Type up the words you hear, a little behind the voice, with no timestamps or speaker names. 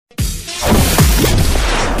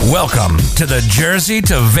Welcome to the Jersey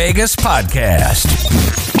to Vegas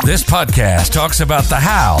podcast. This podcast talks about the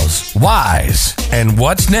hows, whys, and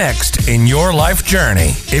what's next in your life journey.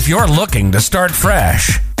 If you're looking to start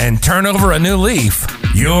fresh and turn over a new leaf,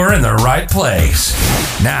 you're in the right place.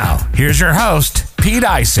 Now, here's your host, Pete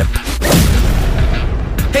Isip.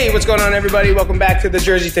 Hey, what's going on, everybody? Welcome back to the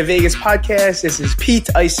Jersey to Vegas podcast. This is Pete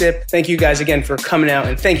Isip. Thank you guys again for coming out,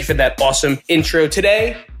 and thank you for that awesome intro.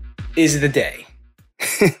 Today is the day.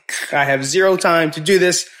 I have zero time to do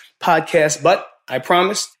this podcast, but I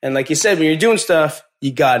promised. And like you said, when you're doing stuff,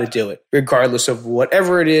 you got to do it, regardless of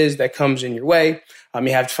whatever it is that comes in your way.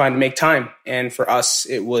 You have to make time. And for us,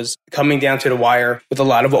 it was coming down to the wire with a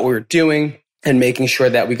lot of what we were doing and making sure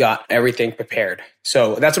that we got everything prepared.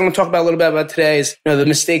 So that's what I'm going to talk about a little bit about today is, the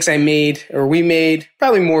mistakes I made or we made,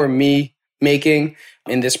 probably more me making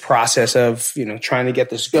in this process of, trying to get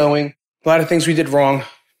this going. A lot of things we did wrong.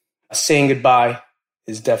 Saying goodbye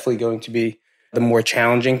is definitely going to be the more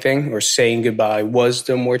challenging thing, or saying goodbye was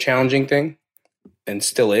the more challenging thing and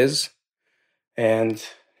still is. And,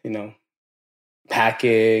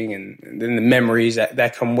 packing and then the memories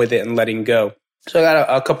that come with it and letting go. So I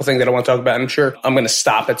got a couple things that I want to talk about. I'm sure I'm going to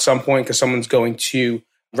stop at some point because someone's going to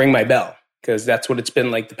ring my bell, because that's what it's been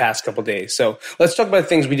like the past couple of days. So let's talk about the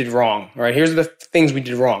things we did wrong. All right, here's the things we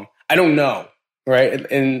did wrong. I don't know,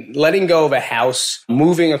 right? And letting go of a house,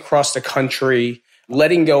 moving across the country,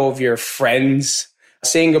 letting go of your friends,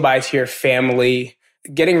 saying goodbye to your family,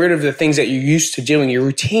 getting rid of the things that you're used to doing, your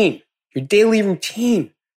routine, your daily routine,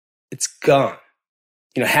 it's gone.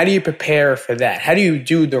 How do you prepare for that? How do you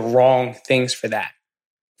do the wrong things for that?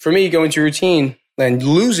 For me, going to routine and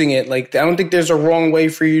losing it, I don't think there's a wrong way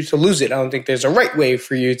for you to lose it. I don't think there's a right way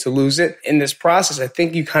for you to lose it. In this process, I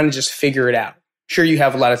think you kind of just figure it out. Sure, you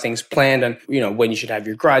have a lot of things planned on, when you should have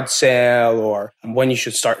your garage sale or when you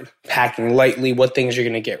should start packing lightly, what things you're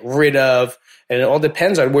going to get rid of. And it all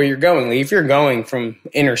depends on where you're going. If you're going from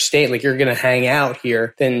interstate, you're going to hang out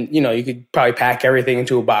here, then, you could probably pack everything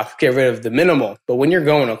into a box, get rid of the minimal. But when you're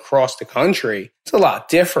going across the country, it's a lot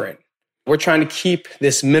different. We're trying to keep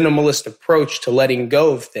this minimalist approach to letting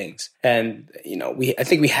go of things. And, I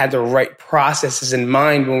think we had the right processes in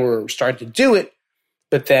mind when we were starting to do it.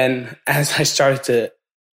 But then as I started to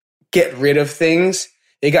get rid of things,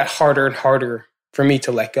 it got harder and harder for me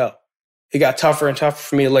to let go. It got tougher and tougher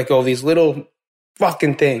for me to let go of these little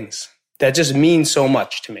fucking things that just mean so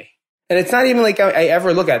much to me. And it's not even like I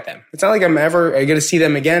ever look at them. It's not like I'm going to see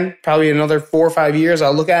them again. Probably in another 4 or 5 years,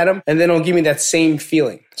 I'll look at them and then it'll give me that same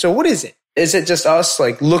feeling. So what is it? Is it just us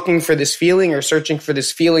looking for this feeling or searching for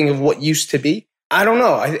this feeling of what used to be? I don't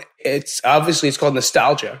know. It's called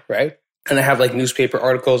nostalgia, right? And I have newspaper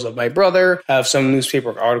articles of my brother. I have some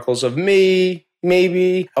newspaper articles of me,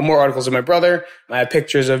 maybe. More articles of my brother. I have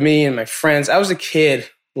pictures of me and my friends. I was a kid,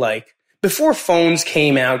 before phones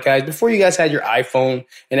came out, guys, before you guys had your iPhone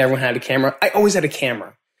and everyone had a camera, I always had a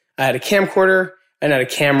camera. I had a camcorder and I had a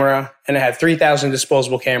camera and I had 3,000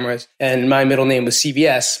 disposable cameras. And my middle name was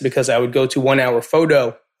CBS because I would go to 1 hour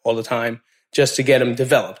photo all the time just to get them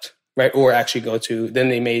developed, right? Or actually then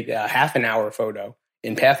they made a half an hour photo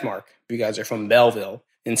in Pathmark. You guys are from Belleville,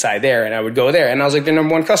 inside there. And I would go there. And I was their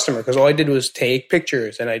number one customer because all I did was take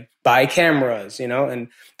pictures and I'd buy cameras, and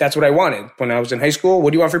that's what I wanted. When I was in high school,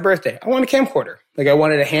 what do you want for your birthday? I want a camcorder. I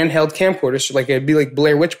wanted a handheld camcorder. So it'd be like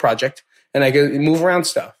Blair Witch Project and I could move around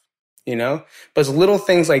stuff, But it's little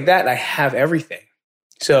things like that. I have everything.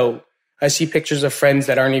 So I see pictures of friends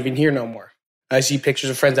that aren't even here no more. I see pictures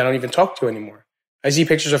of friends I don't even talk to anymore. I see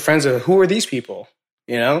pictures of friends of who are these people,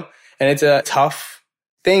 And it's a tough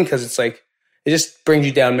thing because it's it just brings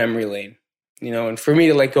you down memory lane, and for me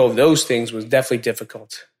to let go of those things was definitely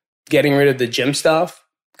difficult. Getting rid of the gym stuff,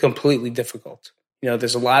 completely difficult.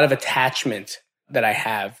 There's a lot of attachment that I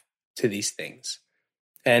have to these things.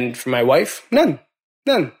 And for my wife, none.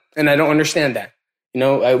 And I don't understand that.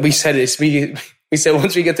 We said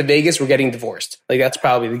once we get to Vegas, we're getting divorced. That's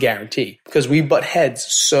probably the guarantee because we butt heads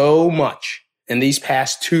so much in these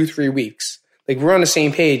past 2-3 weeks. We're on the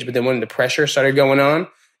same page, but then when the pressure started going on,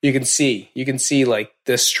 you can see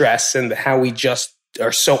the stress and how we just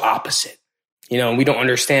are so opposite, and we don't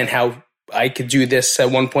understand how I could do this at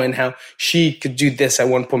one point and how she could do this at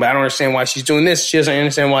one point, but I don't understand why she's doing this. She doesn't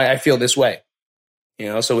understand why I feel this way,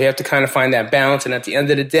 so we have to kind of find that balance. And at the end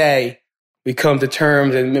of the day, we come to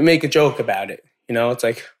terms and make a joke about it.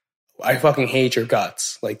 It's I fucking hate your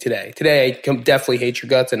guts. Today I definitely hate your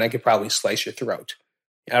guts and I could probably slice your throat.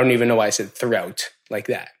 I don't even know why I said throat like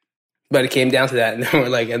that. But it came down to that. And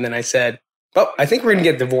then and then I said, I think we're going to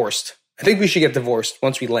get divorced. I think we should get divorced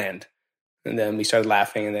once we land. And then we started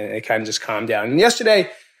laughing and then it kind of just calmed down. And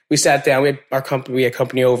yesterday we sat down, we had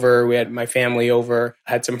company over, we had my family over,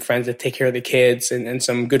 I had some friends that take care of the kids and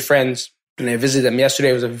some good friends. And I visited them yesterday.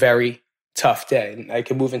 It was a very tough day. And I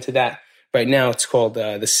can move into that right now. It's called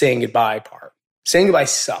the saying goodbye part. Saying goodbye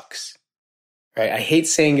sucks, right? I hate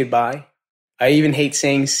saying goodbye. I even hate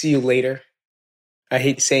saying see you later. I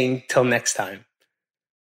hate saying till next time.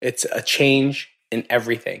 It's a change in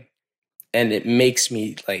everything. And it makes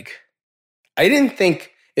me like, I didn't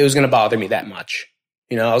think it was going to bother me that much.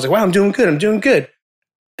 You know, I was like, wow, I'm doing good.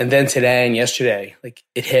 And then today and yesterday, like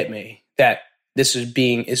it hit me that this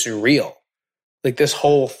is real. Like this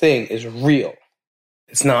whole thing is real.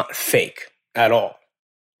 It's not fake at all.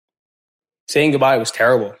 Saying goodbye was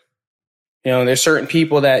terrible. You know, there's certain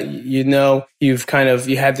people that you know you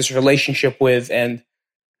had this relationship with and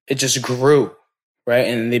it just grew, right?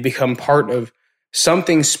 And they become part of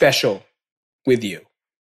something special with you.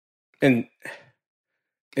 And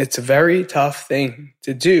it's a very tough thing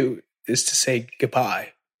to do, is to say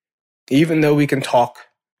goodbye. Even though we can talk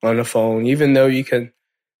on the phone, even though you can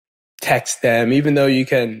text them, even though you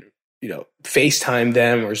can, you know, FaceTime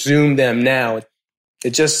them or Zoom them now,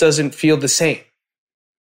 it just doesn't feel the same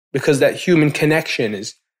because that human connection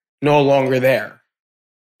is no longer there.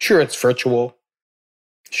 Sure, it's virtual.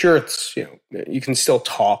 Sure, it's, you know, you can still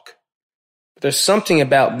talk. But there's something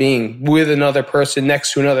about being with another person,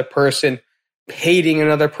 next to another person, hating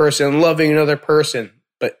another person, loving another person,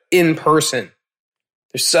 but in person.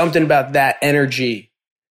 There's something about that energy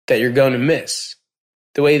that you're going to miss.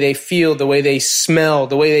 The way they feel, the way they smell,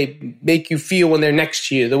 the way they make you feel when they're next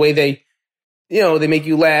to you, the way they, you know, they make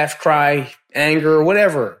you laugh, cry, anger,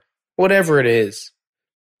 whatever it is.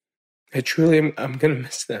 I'm going to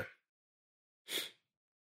miss them.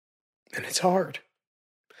 And it's hard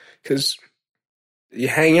because you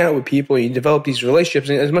hang out with people, you develop these relationships,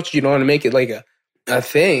 and as much as you don't want to make it like a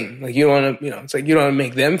thing, like you don't want to, you know, it's like you don't want to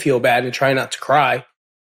make them feel bad and try not to cry.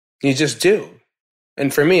 You just do.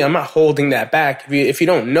 And for me, I'm not holding that back. If you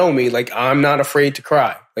don't know me, like I'm not afraid to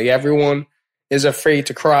cry. Like everyone is afraid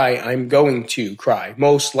to cry. I'm going to cry,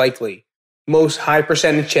 most likely, most high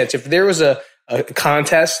percentage chance. If there was a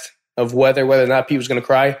contest of whether or not people's going to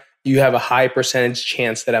cry, you have a high percentage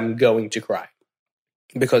chance that I'm going to cry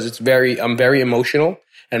because I'm very emotional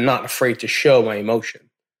and I'm not afraid to show my emotion.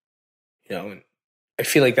 You know, and I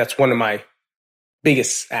feel like that's one of my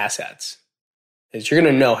biggest assets is you're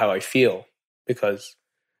going to know how I feel because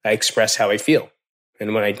I express how I feel.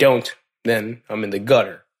 And when I don't, then I'm in the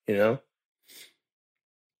gutter, you know?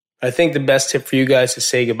 I think the best tip for you guys to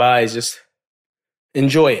say goodbye is just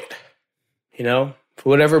enjoy it, you know? For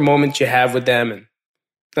whatever moment you have with them, and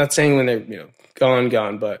not saying when they're, you know,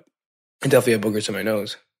 gone, but I definitely have boogers in my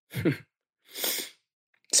nose.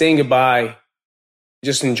 Saying goodbye,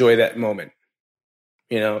 just enjoy that moment,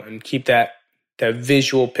 you know, and keep that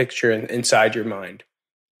visual picture inside your mind.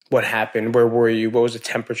 What happened? Where were you? What was the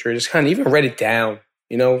temperature? Just kind of even write it down,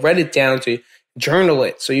 you know, write it down to journal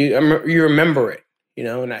it so you remember it, you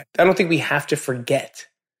know, and I don't think we have to forget.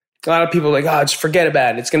 A lot of people are like, oh, just forget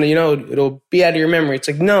about it. It's going to, you know, it'll be out of your memory. It's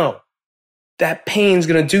like, no, that pain's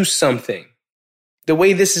going to do something. The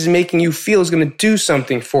way this is making you feel is going to do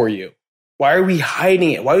something for you. Why are we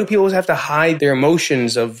hiding it? Why do people always have to hide their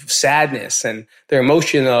emotions of sadness and their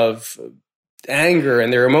emotion of anger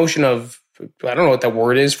and their emotion of, I don't know what that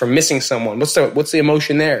word is, for missing someone? What's the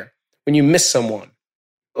emotion there when you miss someone?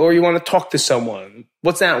 Or you want to talk to someone?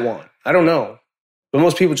 What's that one? I don't know. But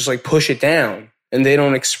most people just like push it down and they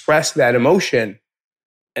don't express that emotion.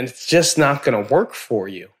 And it's just not going to work for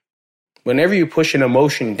you. Whenever you push an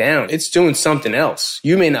emotion down, it's doing something else.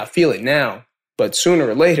 You may not feel it now, but sooner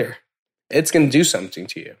or later, it's going to do something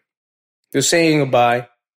to you. Just saying goodbye,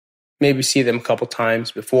 maybe see them a couple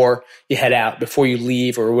times before you head out, before you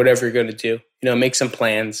leave or whatever you're going to do. You know, make some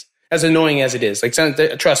plans. As annoying as it is. Like,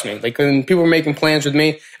 trust me, like when people were making plans with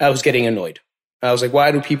me, I was getting annoyed. I was like,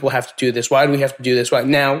 why do people have to do this? Why do we have to do this? Why?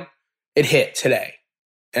 Now it hit today.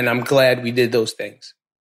 And I'm glad we did those things.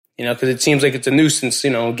 You know, because it seems like it's a nuisance,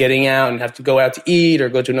 you know, getting out and have to go out to eat or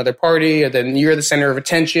go to another party, or then you're the center of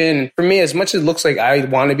attention. And for me, as much as it looks like I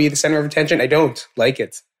want to be the center of attention, I don't like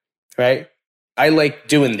it, right? I like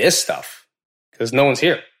doing this stuff because no one's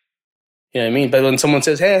here. You know what I mean? But when someone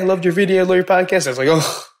says, hey, I loved your video, I love your podcast, I was like,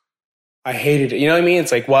 oh, I hated it. You know what I mean?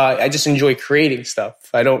 It's like, why? I just enjoy creating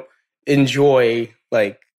stuff. I don't enjoy,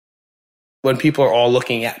 like, when people are all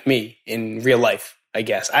looking at me in real life. I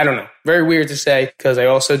guess. I don't know. Very weird to say because I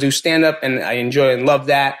also do stand-up and I enjoy and love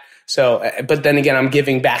that. So, but then again, I'm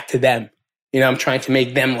giving back to them. You know, I'm trying to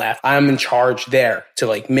make them laugh. I'm in charge there to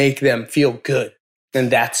like make them feel good. And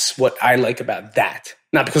that's what I like about that.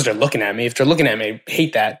 Not because they're looking at me. If they're looking at me, I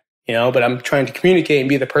hate that. but I'm trying to communicate and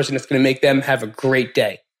be the person that's going to make them have a great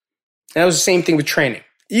day. And that was the same thing with training.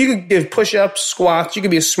 You could give push-ups, squats, you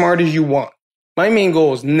could be as smart as you want. My main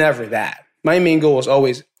goal is never that. My main goal is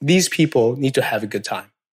always, these people need to have a good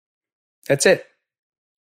time. That's it.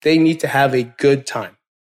 They need to have a good time.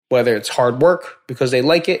 Whether it's hard work because they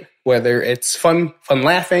like it, whether it's fun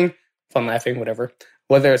laughing, whatever.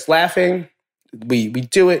 Whether it's laughing, we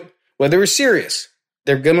do it. Whether it's serious,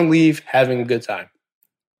 they're going to leave having a good time.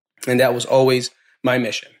 And that was always my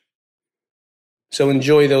mission. So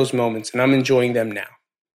enjoy those moments, and I'm enjoying them now.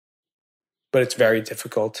 But it's very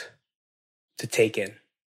difficult to take in.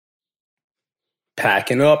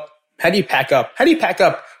 Packing up. How do you pack up? How do you pack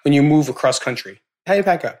up when you move across country? How do you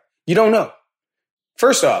pack up? You don't know.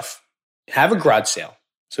 First off, have a garage sale.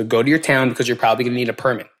 So go to your town because you're probably going to need a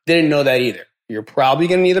permit. Didn't know that either. You're probably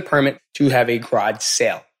going to need a permit to have a garage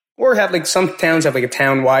sale. Or have some towns have a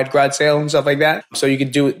town-wide garage sale and stuff like that. So you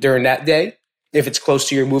could do it during that day if it's close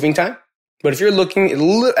to your moving time. But if you're looking,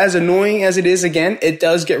 as annoying as it is, again, it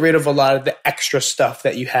does get rid of a lot of the extra stuff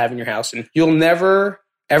that you have in your house. And you'll never,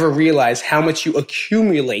 ever realize how much you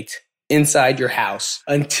accumulate inside your house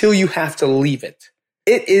until you have to leave it.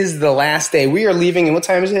 It is the last day. We are leaving, and what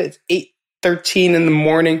time is it? It's 8:13 in the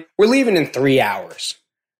morning. We're leaving in 3 hours.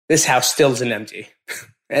 This house still isn't empty.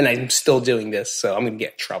 And I'm still doing this, so I'm going to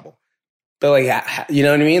get in trouble. But you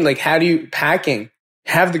know what I mean? How do you, packing,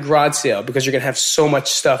 have the garage sale because you're going to have so much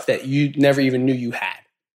stuff that you never even knew you had.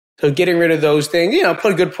 So getting rid of those things,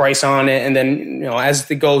 put a good price on it. And then, as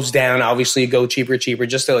it goes down, obviously you go cheaper,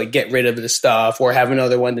 just to get rid of the stuff or have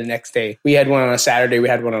another one the next day. We had one on a Saturday. We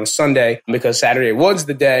had one on a Sunday because Saturday was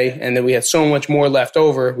the day. And then we had so much more left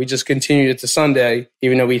over. We just continued it to Sunday,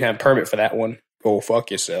 even though we didn't have a permit for that one. Go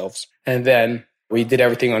fuck yourselves. And then we did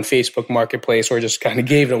everything on Facebook Marketplace or just kind of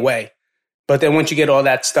gave it away. But then once you get all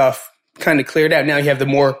that stuff kind of cleared out, now you have the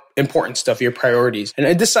more important stuff, your priorities,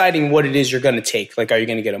 and deciding what it is you're going to take. Are you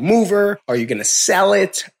going to get a mover? Are you going to sell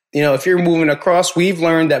it? If you're moving across, we've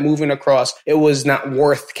learned that moving across, it was not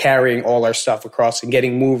worth carrying all our stuff across and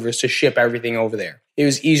getting movers to ship everything over there. It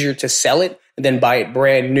was easier to sell it and then buy it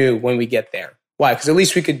brand new when we get there. Why? Because at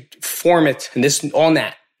least we could form it, and this all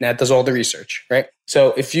Nat. Nat does all the research, right?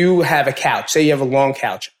 So if you have a couch, say you have a long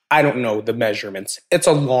couch, I don't know the measurements. It's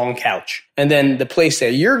a long couch. And then the place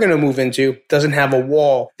that you're going to move into doesn't have a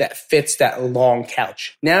wall that fits that long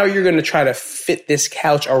couch. Now you're going to try to fit this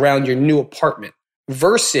couch around your new apartment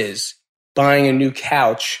versus buying a new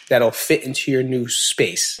couch that'll fit into your new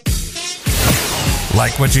space.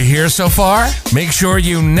 Like what you hear so far? Make sure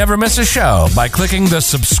you never miss a show by clicking the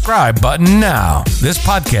subscribe button now. This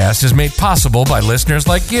podcast is made possible by listeners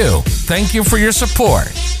like you. Thank you for your support.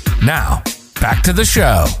 Now, back to the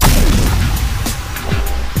show.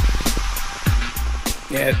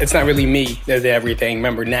 Yeah, it's not really me that did everything.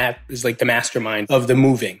 Remember, Nat is the mastermind of the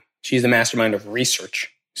moving. She's the mastermind of research.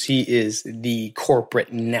 She is the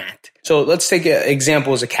corporate Nat. So let's take an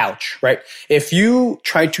example as a couch, right? If you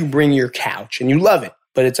try to bring your couch and you love it,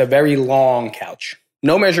 but it's a very long couch,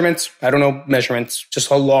 no measurements, I don't know measurements,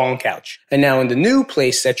 just a long couch. And now in the new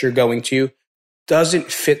place that you're going to, doesn't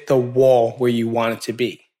fit the wall where you want it to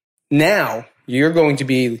be. Now you're going to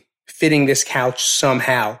be fitting this couch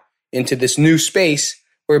somehow into this new space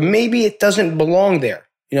where maybe it doesn't belong there.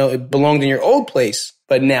 It belonged in your old place,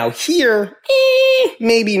 but now here,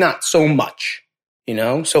 maybe not so much,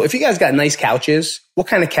 So if you guys got nice couches, what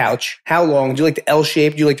kind of couch? How long? Do you like the L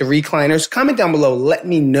shape? Do you like the recliners? Comment down below. Let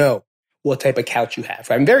me know what type of couch you have.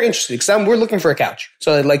 I'm very interested because we're looking for a couch.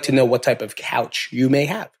 So I'd like to know what type of couch you may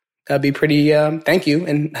have. That'd be pretty, thank you,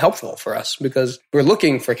 and helpful for us because we're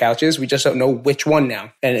looking for couches. We just don't know which one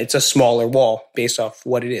now. And it's a smaller wall based off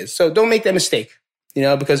what it is. So don't make that mistake,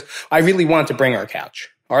 because I really want to bring our couch.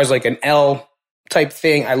 Ours an L type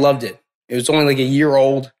thing. I loved it. It was only a year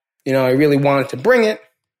old. I really wanted to bring it,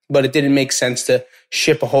 but it didn't make sense to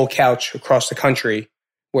ship a whole couch across the country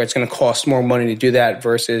where it's going to cost more money to do that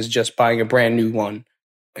versus just buying a brand new one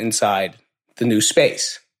inside the new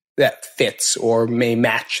space that fits or may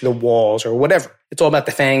match the walls or whatever. It's all about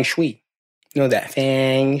the feng shui. That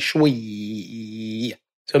feng shui.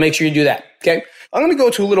 So make sure you do that, okay? I'm going to go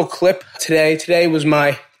to a little clip today. Today was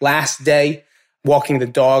my last day walking the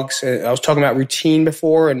dogs. I was talking about routine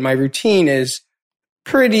before, and my routine is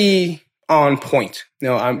pretty on point.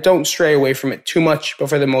 Don't stray away from it too much, but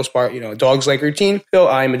for the most part, dogs like routine. So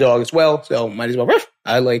I'm a dog as well, so might as well.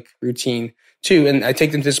 I like routine too. And I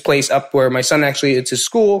take them to this place up where my son it's his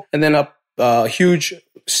school, and then up a huge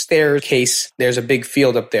staircase. There's a big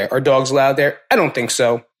field up there. Are dogs allowed there? I don't think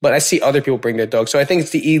so, but I see other people bring their dogs. So I think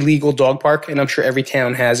it's the illegal dog park, and I'm sure every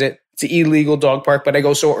town has it. It's an illegal dog park, but I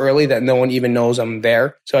go so early that no one even knows I'm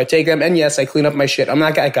there. So I take them, and yes, I clean up my shit. I'm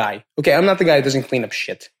not that guy. Okay, I'm not the guy that doesn't clean up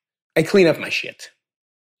shit. I clean up my shit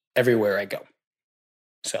everywhere I go.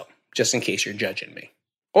 So just in case you're judging me.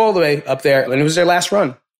 All the way up there, and it was their last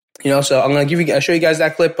run. So I'm going to show you guys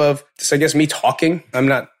that clip of this, I guess, me talking. I'm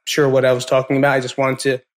not sure what I was talking about. I just wanted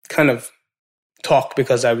to kind of talk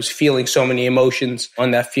because I was feeling so many emotions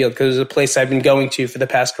on that field, because it was a place I've been going to for the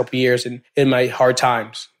past couple of years and in my hard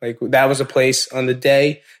times. Like, that was a place on the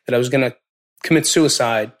day that I was going to commit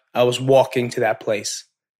suicide. I was walking to that place,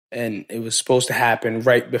 and it was supposed to happen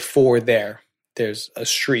right before there. There's a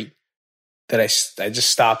street that I just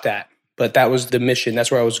stopped at. But that was the mission.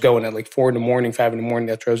 That's where I was going at like 4 in the morning, 5 in the morning.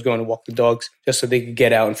 That's where I was going to walk the dogs just so they could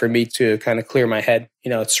get out and for me to kind of clear my head.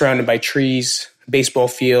 It's surrounded by trees, baseball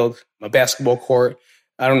field, a basketball court.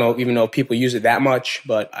 I don't even know if people use it that much,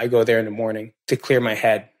 but I go there in the morning to clear my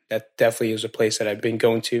head. That definitely is a place that I've been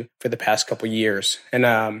going to for the past couple of years. And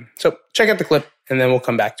so check out the clip, and then we'll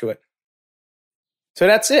come back to it. So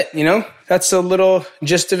that's it, That's a little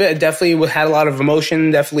gist of it. It definitely had a lot of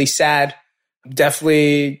emotion, definitely sad.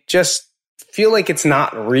 Definitely just feel like it's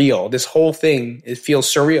not real. This whole thing, it feels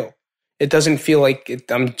surreal. It doesn't feel like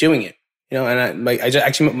I'm doing it. And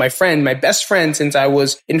my best friend since I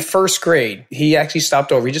was in first grade, he actually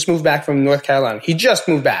stopped over. He just moved back from North Carolina. He just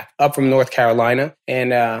moved back up from North Carolina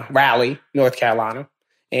and Raleigh, North Carolina.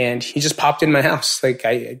 And he just popped in my house. Like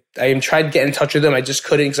I tried to get in touch with him. I just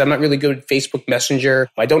couldn't because I'm not really good at Facebook Messenger.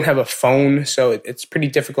 I don't have a phone, so it's pretty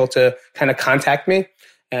difficult to kind of contact me.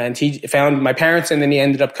 And he found my parents, and then he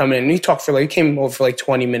ended up coming in. And he came over for like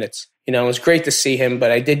 20 minutes. It was great to see him, but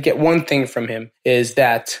I did get one thing from him, is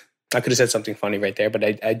that I could have said something funny right there, but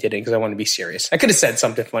I didn't because I want to be serious. I could have said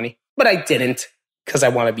something funny, but I didn't because I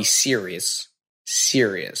want to be serious.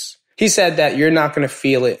 Serious. He said that you're not going to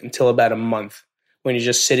feel it until about a month when you're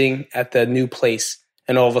just sitting at the new place,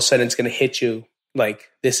 and all of a sudden it's going to hit you like,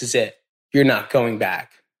 this is it. You're not going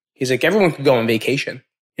back. He's like, everyone could go on vacation.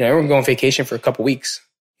 Everyone can go on vacation for a couple weeks.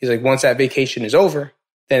 He's like, once that vacation is over,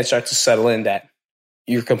 then it starts to settle in that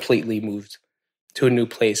you're completely moved to a new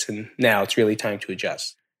place, and now it's really time to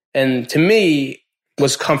adjust. And to me, it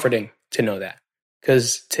was comforting to know that,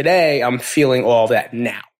 because today I'm feeling all of that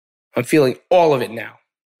now. I'm feeling all of it now.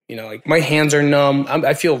 Like my hands are numb.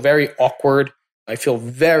 I feel very awkward. I feel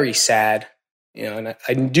very sad. And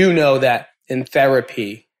I do know that in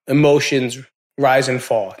therapy, emotions rise and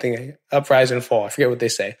fall. I think up, rise, and fall. I forget what they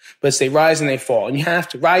say, but they rise and they fall. And you have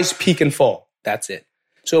to rise, peak, and fall. That's it.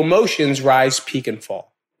 So emotions rise, peak, and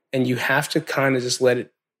fall. And you have to kind of just let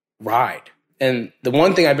it ride. And the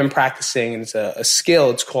one thing I've been practicing, and it's a skill,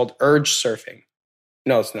 it's called urge surfing.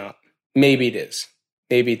 No, it's not. Maybe it is.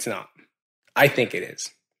 Maybe it's not. I think it is.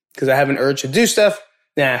 Because I have an urge to do stuff.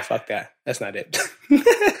 Nah, fuck that. That's not it.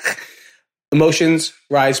 Emotions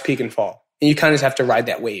rise, peak, and fall. And you kind of have to ride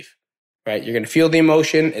that wave. Right? You're going to feel the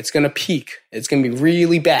emotion. It's going to peak. It's going to be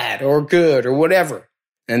really bad or good or whatever.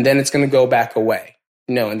 And then it's going to go back away.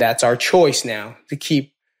 And that's our choice now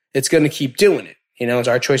it's going to keep doing it. It's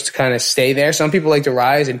our choice to kind of stay there. Some people like to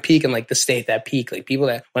rise and peak and like to stay at that peak. Like people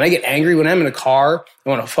that, when I get angry, when I'm in a car, I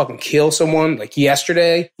want to fucking kill someone. Like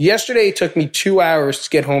yesterday it took me 2 hours to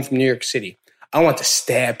get home from New York City. I want to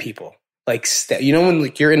stab people. Like, when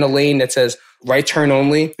like you're in a lane that says right turn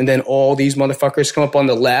only, and then all these motherfuckers come up on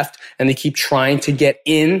the left and they keep trying to get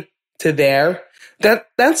in to there.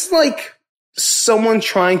 That's like someone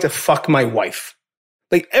trying to fuck my wife.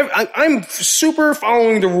 Like I'm super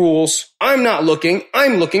following the rules. I'm not looking.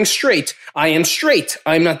 I'm looking straight. I am straight.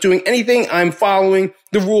 I'm not doing anything. I'm following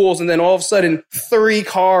the rules. And then all of a sudden,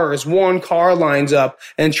 one car lines up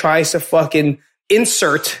and tries to fucking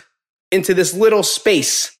insert into this little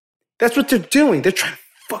space. That's what they're doing. They're trying to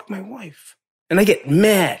fuck my wife. And I get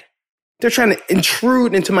mad. They're trying to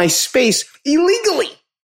intrude into my space illegally.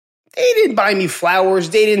 They didn't buy me flowers.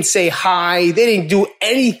 They didn't say hi. They didn't do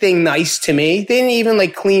anything nice to me. They didn't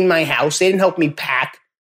even clean my house. They didn't help me pack.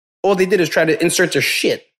 All they did is try to insert their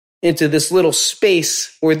shit into this little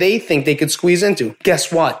space where they think they could squeeze into.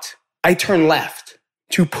 Guess what? I turn left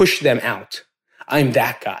to push them out. I'm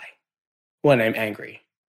that guy when I'm angry.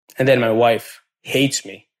 And then my wife hates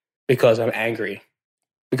me because I'm angry.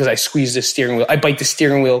 Because I squeeze the steering wheel. I bite the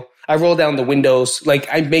steering wheel. I roll down the windows.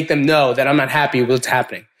 I make them know that I'm not happy with what's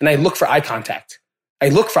happening. And I look for eye contact.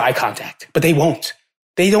 But they won't.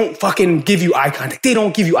 They don't fucking give you eye contact. They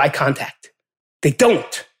don't give you eye contact. They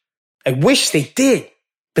don't. I wish they did.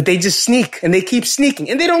 But they just sneak, and they keep sneaking.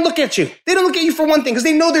 And they don't look at you. They don't look at you for one thing, because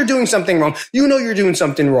they know they're doing something wrong. You know you're doing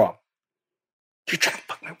something wrong. You're trying to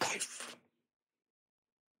fuck my wife.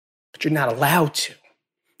 But you're not allowed to.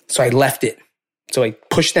 So I left it So I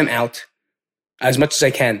push them out as much as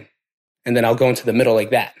I can, and then I'll go into the middle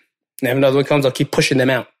like that. And if another one comes, I'll keep pushing them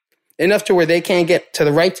out. Enough to where they can't get to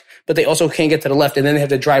the right, but they also can't get to the left, and then they have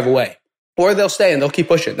to drive away. Or they'll stay and they'll keep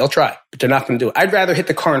pushing. They'll try, but they're not going to do it. I'd rather hit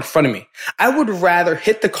the car in front of me. I would rather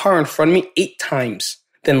hit the car in front of me 8 times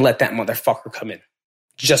than let that motherfucker come in.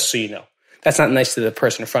 Just so you know. That's not nice to the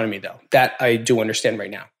person in front of me, though. That I do understand right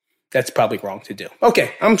now. That's probably wrong to do.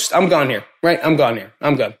 Okay, I'm gone here, right? I'm gone here.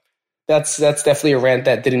 I'm gone. That's definitely a rant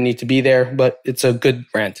that didn't need to be there, but it's a good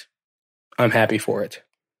rant. I'm happy for it.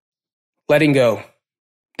 Letting go.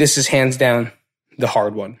 This is hands down the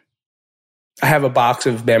hard one. I have a box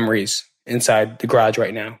of memories inside the garage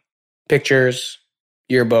right now. Pictures,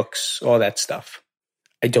 yearbooks, all that stuff.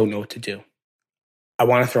 I don't know what to do. I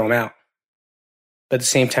want to throw them out. But at the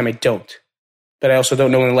same time, I don't. But I also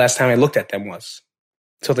don't know when the last time I looked at them was.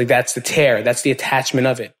 So like that's the tear. That's the attachment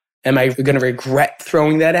of it. Am I going to regret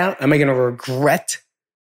throwing that out? Am I going to regret?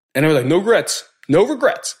 And they're like, no regrets. No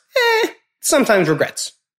regrets. Sometimes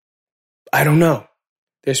regrets. I don't know.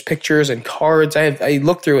 There's pictures and cards. I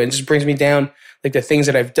look through it and it just brings me down, like the things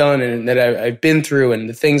that I've done and that I've been through and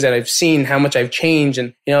the things that I've seen, how much I've changed.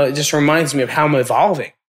 And, you know, it just reminds me of how I'm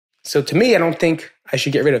evolving. So to me, I don't think I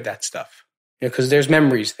should get rid of that stuff, you know, because there's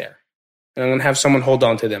memories there. And I'm going to have someone hold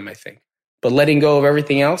on to them, I think. But letting go of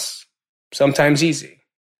everything else, sometimes easy.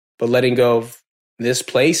 But letting go of this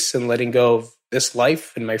place and letting go of this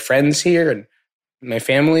life and my friends here and my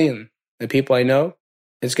family and the people I know,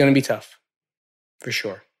 it's going to be tough. For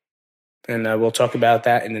sure. And we'll talk about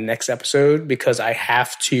that in the next episode because I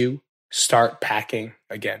have to start packing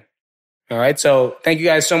again. All right. So thank you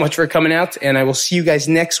guys so much for coming out. And I will see you guys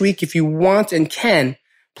next week. If you want and can,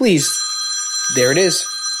 please, there it is.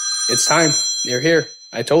 It's time. They're here.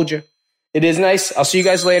 I told you. It is nice. I'll see you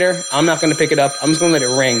guys later. I'm not going to pick it up. I'm just going to let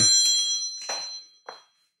it ring.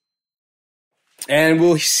 And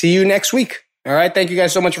we'll see you next week. All right. Thank you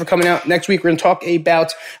guys so much for coming out. Next week, we're going to talk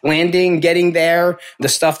about landing, getting there, the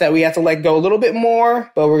stuff that we have to let go a little bit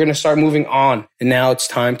more, but we're going to start moving on. And now it's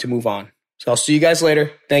time to move on. So I'll see you guys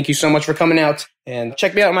later. Thank you so much for coming out and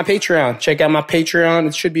check me out on my Patreon. Check out my Patreon.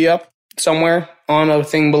 It should be up somewhere on a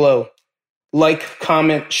thing below. Like,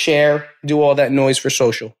 comment, share, do all that noise for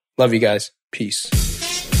social. Love you guys. Peace.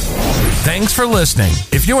 Thanks for listening.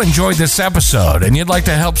 If you enjoyed this episode and you'd like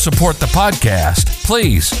to help support the podcast,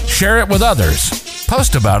 please share it with others,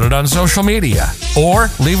 post about it on social media, or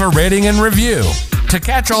leave a rating and review. To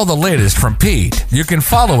catch all the latest from Pete, you can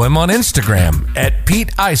follow him on Instagram at Pete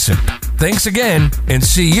Isip. Thanks again, and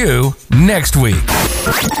see you next week.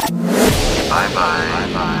 Bye-bye.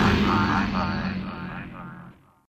 Bye-bye.